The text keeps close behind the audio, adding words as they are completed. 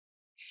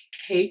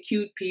Hey,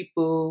 cute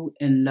people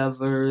and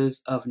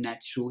lovers of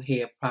natural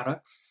hair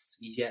products.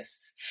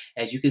 Yes,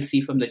 as you can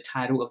see from the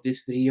title of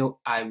this video,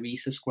 I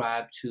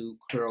resubscribed to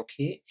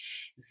CurlKit.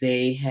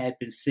 They had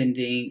been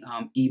sending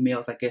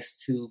emails, I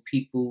guess, to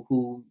people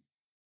who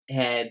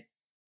had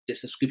the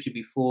subscription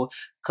before.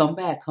 Come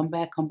back, come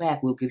back, come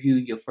back. We'll give you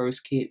your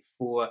first kit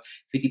for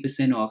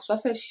 50% off. So I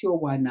said, sure,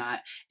 why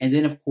not? And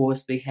then, of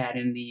course, they had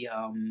in the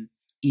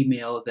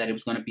email that it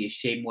was going to be a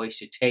Shea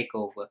Moisture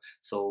takeover.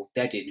 So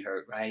that didn't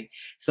hurt, right?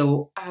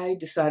 So I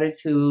decided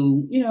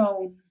to,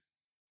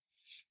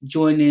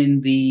 join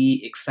in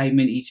the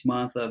excitement each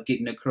month of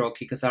getting a CurlKit,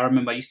 because I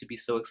remember I used to be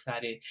so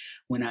excited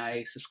when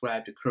I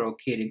subscribed to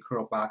CurlKit and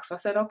CurlBox. So I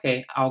said,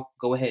 okay, I'll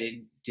go ahead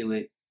and do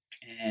it.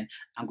 And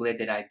I'm glad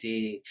that I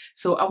did.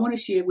 So I want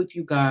to share with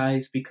you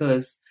guys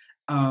because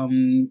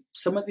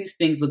some of these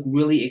things look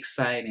really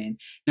exciting.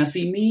 Now,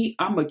 see, me,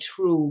 I'm a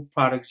true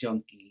product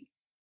junkie.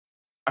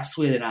 I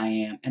swear that I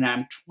am. And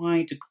I'm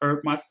trying to curb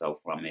myself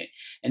from it.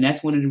 And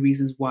that's one of the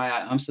reasons why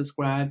I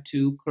unsubscribed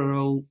to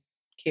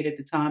CurlKit at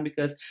the time,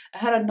 because I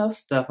had enough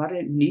stuff. I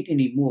didn't need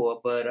any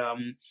more. But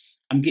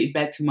I'm getting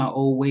back to my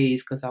old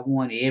ways because I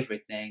want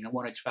everything. I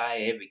want to try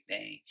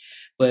everything.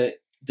 But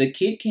the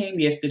kit came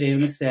yesterday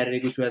on a Saturday,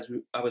 which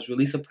I was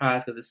really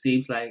surprised, because it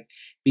seems like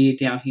being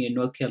down here in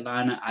North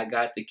Carolina, I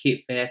got the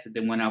kit faster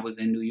than when I was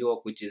in New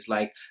York, which is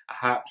like a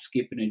hop,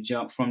 skip, and a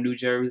jump from New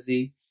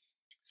Jersey.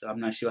 So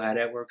I'm not sure how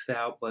that works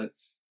out. But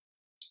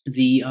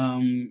the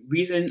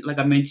reason, like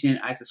I mentioned,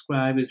 I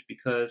subscribe is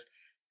because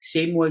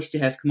Shea Moisture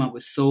has come up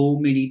with so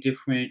many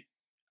different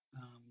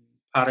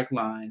product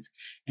lines,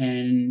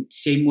 and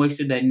Shea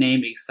Moisture, that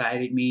name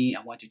excited me.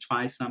 I wanted to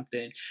try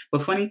something.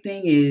 But funny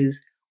thing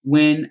is,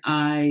 when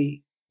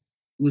I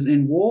was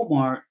in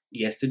Walmart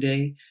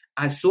yesterday,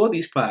 I saw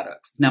these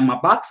products. Now my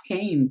box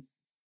came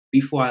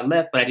before I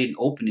left, but I didn't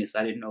open it,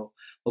 so I didn't know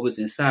what was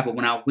inside. But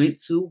when I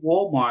went to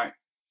Walmart,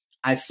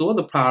 I saw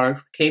the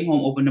products, came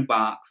home, opened the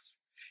box.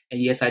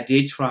 And yes, I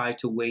did try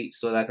to wait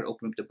so that I could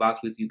open up the box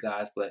with you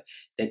guys, but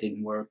that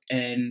didn't work.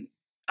 And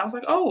I was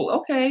like, oh,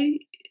 okay.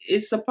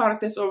 It's a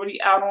product that's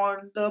already out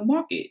on the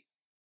market,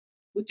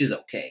 which is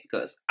okay,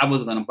 because I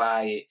wasn't going to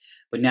buy it.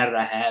 But now that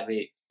I have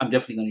it, I'm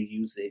definitely going to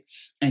use it.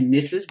 And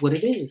this is what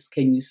it is.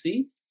 Can you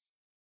see?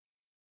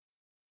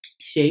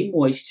 Shea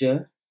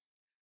Moisture.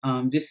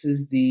 This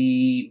is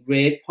the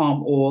red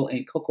palm oil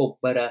and cocoa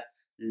butter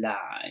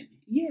line.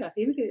 Yeah,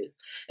 here it is.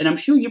 And I'm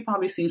sure you've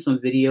probably seen some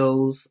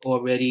videos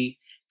already,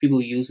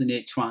 people using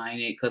it, trying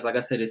it, because like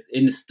I said, it's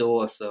in the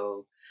store.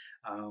 So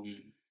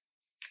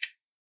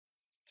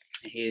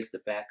here's the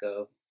back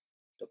of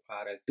the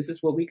product. This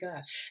is what we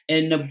got.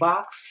 And the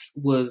box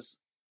was,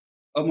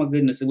 oh my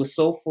goodness, it was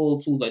so full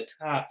to the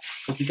top.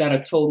 But we got a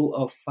total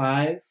of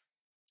 5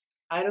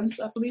 items,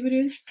 I believe it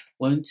is.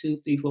 1,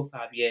 2, 3, 4,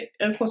 5. Yeah,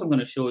 and of course I'm going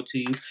to show it to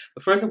you.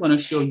 But first I'm going to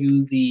show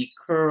you the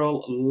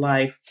Curl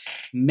Life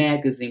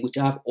magazine, which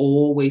I've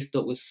always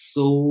thought was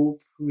so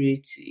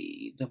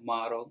pretty. The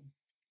model.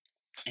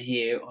 And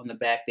here on the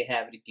back they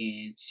have it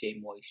again, Shea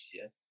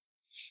Moisture.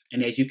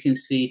 And as you can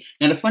see,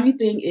 now the funny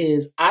thing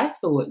is, I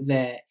thought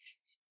that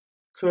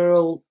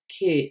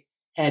CurlKit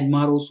had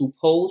models who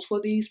posed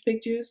for these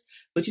pictures,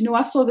 but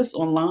I saw this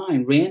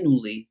online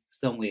randomly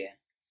somewhere.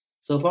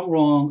 So if I'm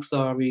wrong,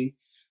 sorry,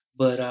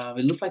 but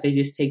it looks like they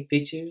just take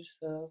pictures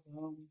of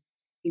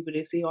people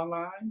they see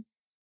online.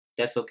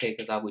 That's okay,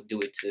 because I would do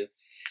it too.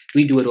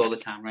 We do it all the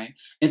time, right?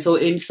 And so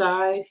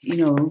inside,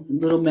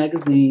 little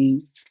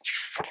magazine,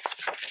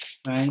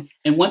 right?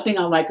 And one thing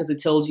I like is it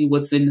tells you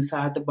what's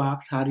inside the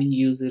box, how to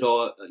use it,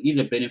 or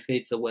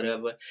benefits or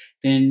whatever.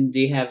 Then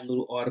they have a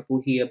little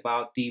article here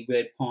about the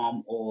red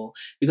palm oil,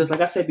 because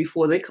like I said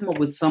before, they come up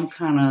with some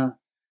kind of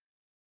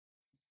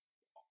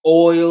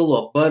oil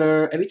or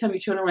butter. Every time you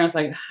turn around, it's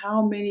like,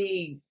 how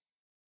many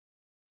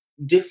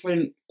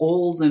different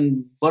oils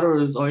and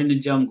butters are in the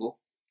jungle?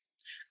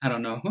 I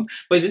don't know.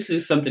 But this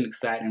is something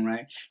exciting,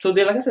 right? So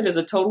there, like I said, there's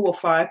a total of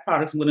 5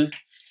 products. I'm going to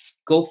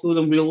go through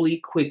them really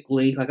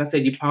quickly. Like I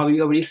said, you probably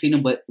already seen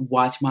them, but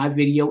watch my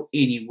video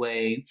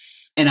anyway.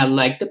 And I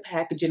like the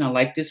packaging. I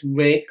like this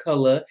red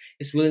color.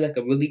 It's really like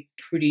a really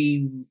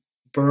pretty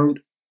burnt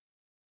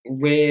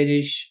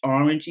reddish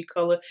orangey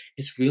color.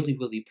 It's really,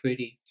 really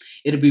pretty.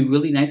 It'll be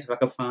really nice if I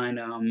could find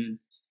a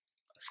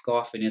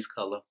scarf in this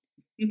color.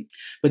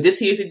 But this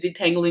here is a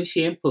detangling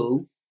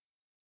shampoo.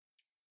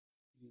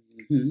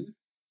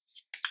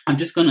 I'm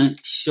just gonna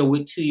show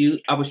it to you.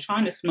 I was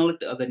trying to smell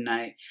it the other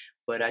night,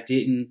 but I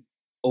didn't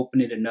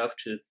open it enough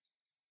to.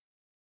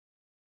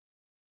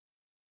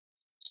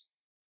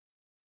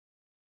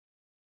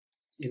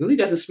 It really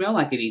doesn't smell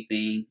like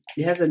anything.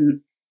 It has a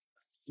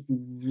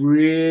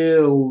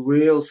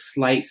real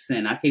slight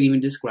scent. I can't even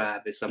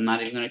describe it, so I'm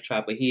not even gonna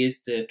try. But here's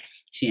the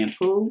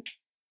shampoo,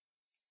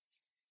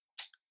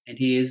 and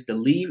here's the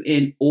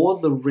leave-in or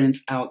the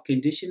rinse-out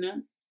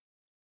conditioner.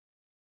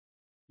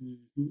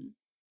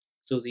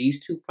 So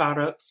these 2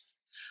 products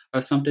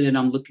are something that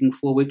I'm looking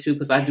forward to,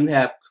 because I do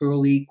have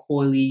curly,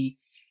 coily,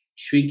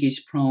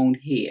 shrinkage-prone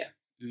hair.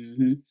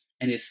 And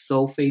it's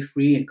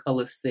sulfate-free and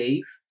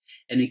color-safe.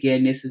 And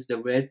again, this is the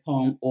red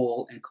palm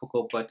oil and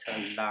cocoa butter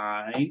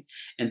line.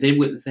 And then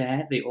with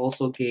that, they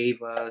also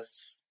gave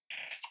us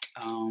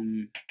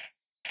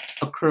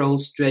a curl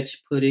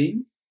stretch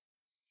pudding.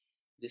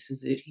 This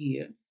is it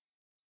here.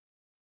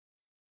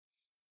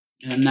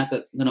 And I'm not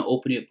gonna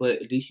open it,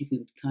 but at least you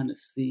can kind of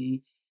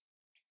see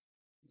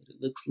what it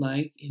looks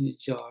like in the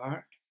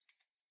jar.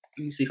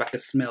 Let me see if I can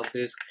smell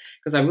this,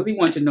 because I really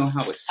want to know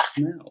how it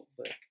smells.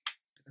 But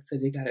like I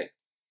said, they got it.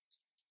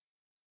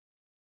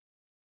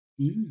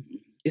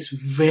 It's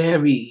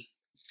very,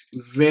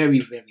 very,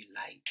 very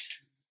light.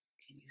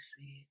 Can you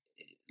see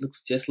it? It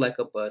looks just like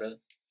a butter.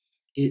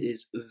 It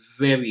is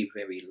very,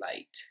 very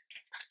light.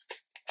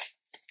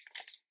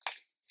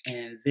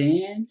 And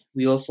then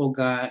we also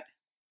got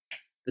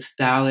the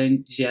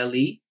styling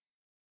jelly.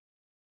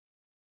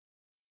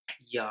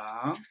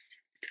 Yeah.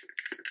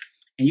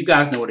 And you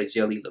guys know what a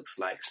jelly looks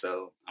like,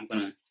 so I'm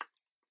gonna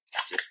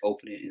just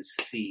open it and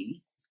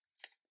see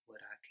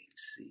what I can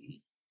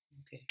see.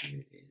 Okay,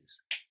 here it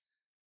is.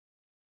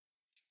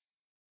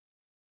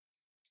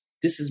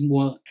 This is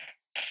more,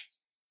 I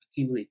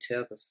can't really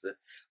tell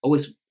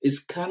because it's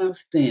kind of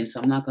thin,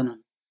 so I'm not gonna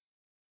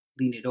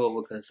lean it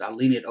over, because I'll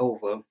lean it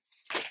over,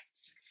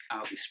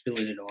 I'll be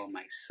spilling it on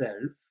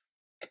myself.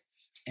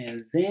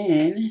 And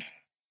then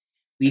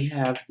we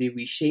have the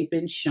Reshape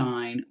and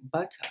Shine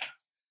butter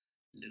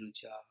little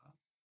jar.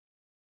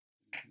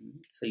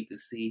 So you can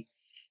see,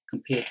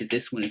 compared to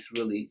this one, it's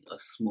really a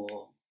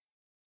small.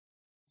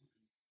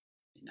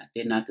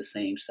 They're not the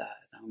same size.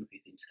 I don't know if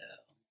you can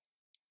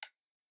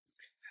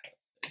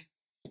tell.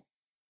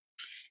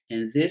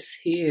 And this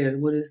here,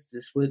 what is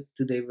this? What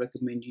do they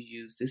recommend you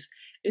use? This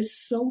is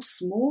so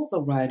small,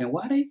 the writing.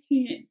 Why they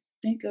can't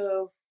think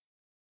of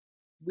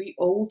we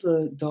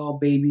older doll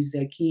babies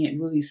that can't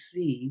really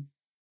see,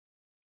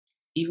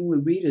 even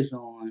with readers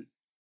on.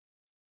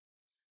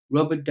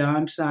 Rub a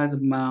dime size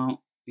amount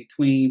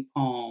between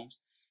palms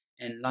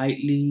and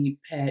lightly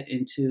pat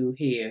into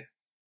hair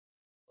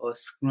or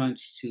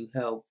scrunch to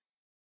help.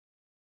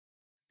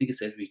 I think it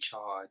says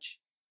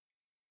recharge.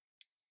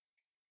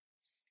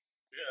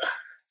 Ugh.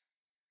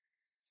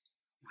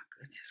 My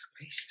goodness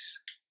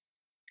gracious.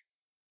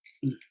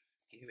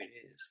 Here it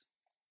is.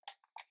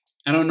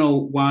 I don't know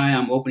why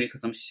I'm opening it,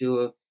 because I'm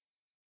sure.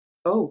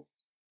 Oh,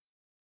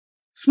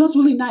 smells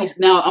really nice.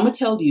 Now, I'm going to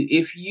tell you,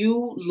 if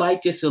you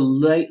like just a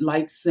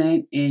light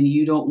scent and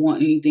you don't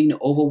want anything to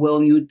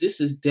overwhelm you,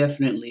 this is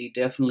definitely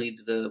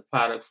the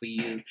product for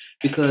you.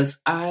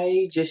 Because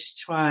I just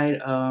tried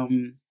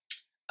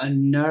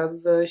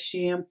another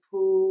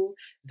shampoo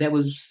that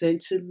was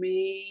sent to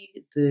me,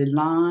 the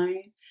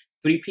line,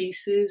 3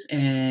 pieces,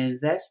 and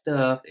that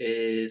stuff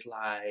is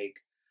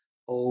like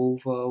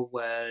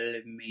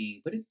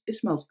overwhelming, but it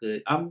smells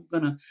good. I'm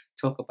gonna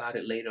talk about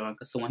it later on,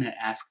 because someone had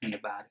asked me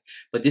about it.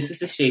 But this is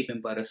the shaping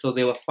butter. So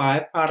there were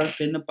 5 products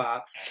in the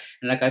box,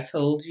 and like I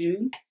told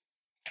you,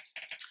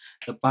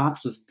 the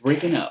box was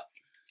breaking up.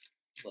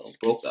 Well,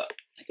 broke up.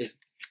 It's,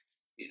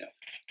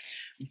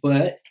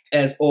 But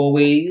as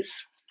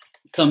always,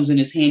 it comes in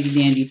this handy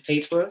dandy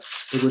paper.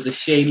 It was a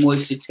Shea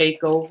Moisture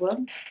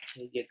Takeover.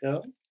 There you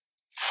go.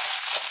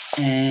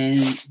 And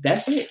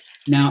that's it.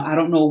 Now, I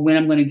don't know when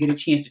I'm going to get a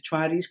chance to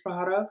try these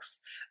products.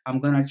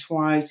 I'm going to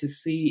try to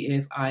see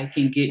if I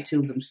can get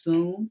to them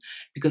soon,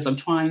 because I'm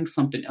trying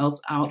something else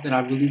out that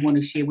I really want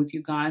to share with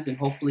you guys, and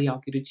hopefully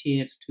I'll get a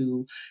chance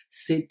to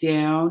sit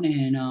down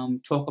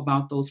and talk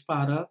about those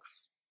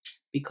products,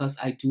 because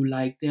I do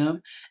like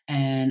them.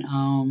 And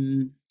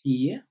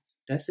yeah,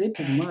 that's it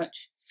pretty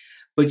much.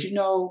 But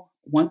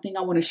one thing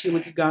I want to share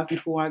with you guys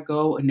before I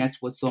go, and that's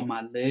what's on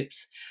my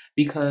lips,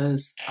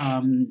 because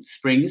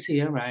spring is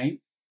here, right?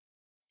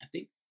 I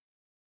think,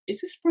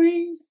 is it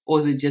spring,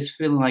 or is it just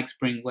feeling like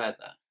spring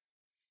weather?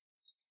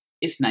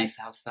 It's nice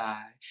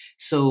outside.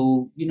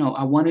 So,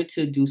 I wanted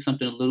to do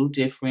something a little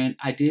different.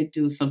 I did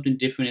do something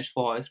different as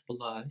far as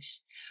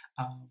blush.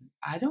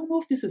 I don't know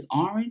if this is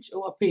orange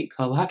or a pink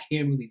color. I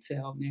can't really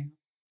tell now.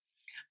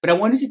 But I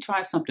wanted to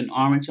try something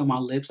orange on my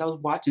lips. I was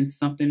watching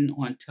something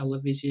on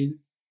television,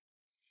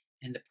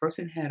 and the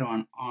person had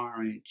on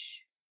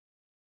orange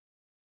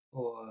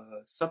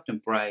or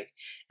something bright.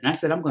 And I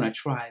said, I'm going to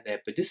try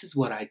that. But this is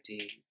what I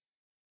did.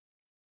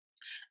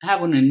 I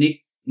have on a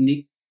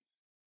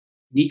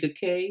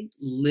Takeover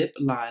lip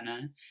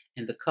liner,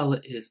 and the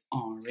color is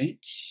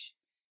orange.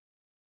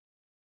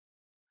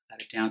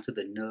 Got it down to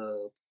the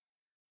nub.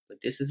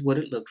 But this is what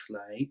it looks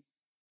like.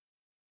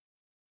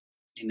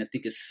 And I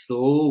think it's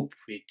so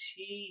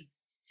pretty.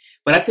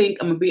 But I think,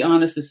 I'm going to be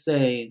honest to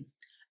say,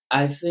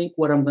 I think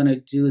what I'm going to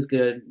do is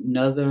get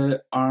another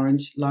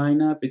orange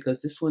liner,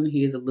 because this one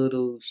here is a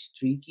little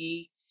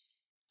streaky.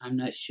 I'm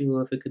not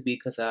sure if it could be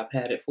because I've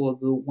had it for a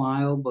good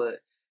while, but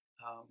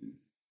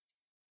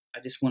I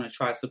just want to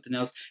try something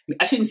else.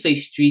 I shouldn't say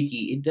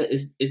streaky.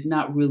 It's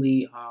not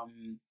really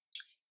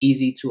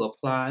easy to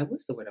apply.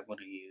 What's the word I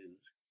want to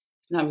use?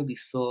 It's not really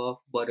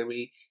soft,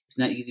 buttery. It's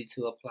not easy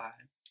to apply.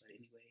 But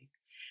anyway,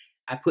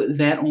 I put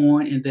that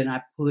on, and then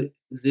I put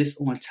this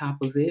on top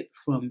of it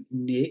from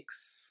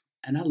NYX.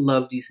 And I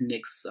love these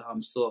NYX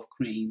soft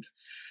creams.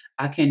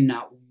 I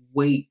cannot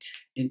wait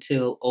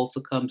until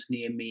Ulta comes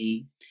near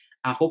me.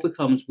 I hope it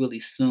comes really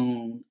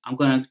soon. I'm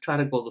going to try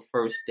to go the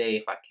first day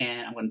if I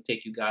can. I'm going to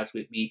take you guys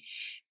with me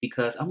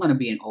because I'm going to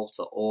be in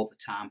Ulta all the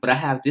time. But I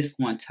have this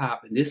on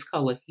top, and this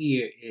color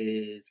here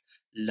is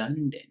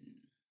London.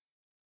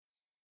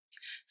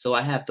 So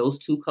I have those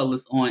two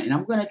colors on, and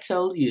I'm going to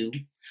tell you,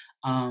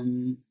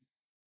 I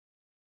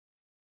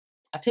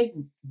take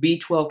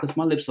B12 because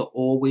my lips are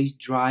always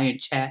dry and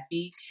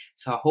chappy.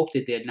 So I hope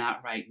that they're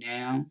not right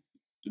now.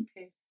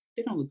 Okay,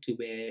 they don't look too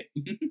bad.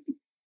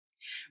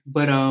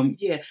 But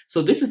yeah,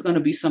 so this is going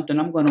to be something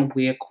I'm going to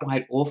wear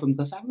quite often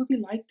because I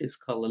really like this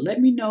color.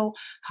 Let me know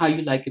how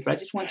you like it, but I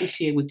just wanted to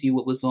share with you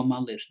what was on my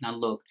lips. Now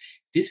look,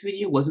 this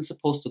video wasn't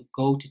supposed to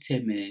go to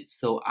 10 minutes,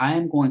 so I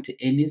am going to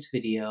end this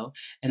video,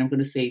 and I'm going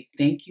to say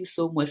thank you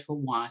so much for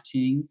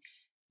watching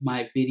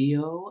my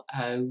video.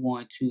 I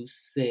want to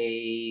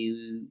say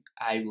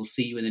I will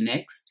see you in the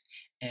next,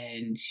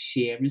 and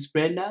share and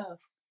spread love.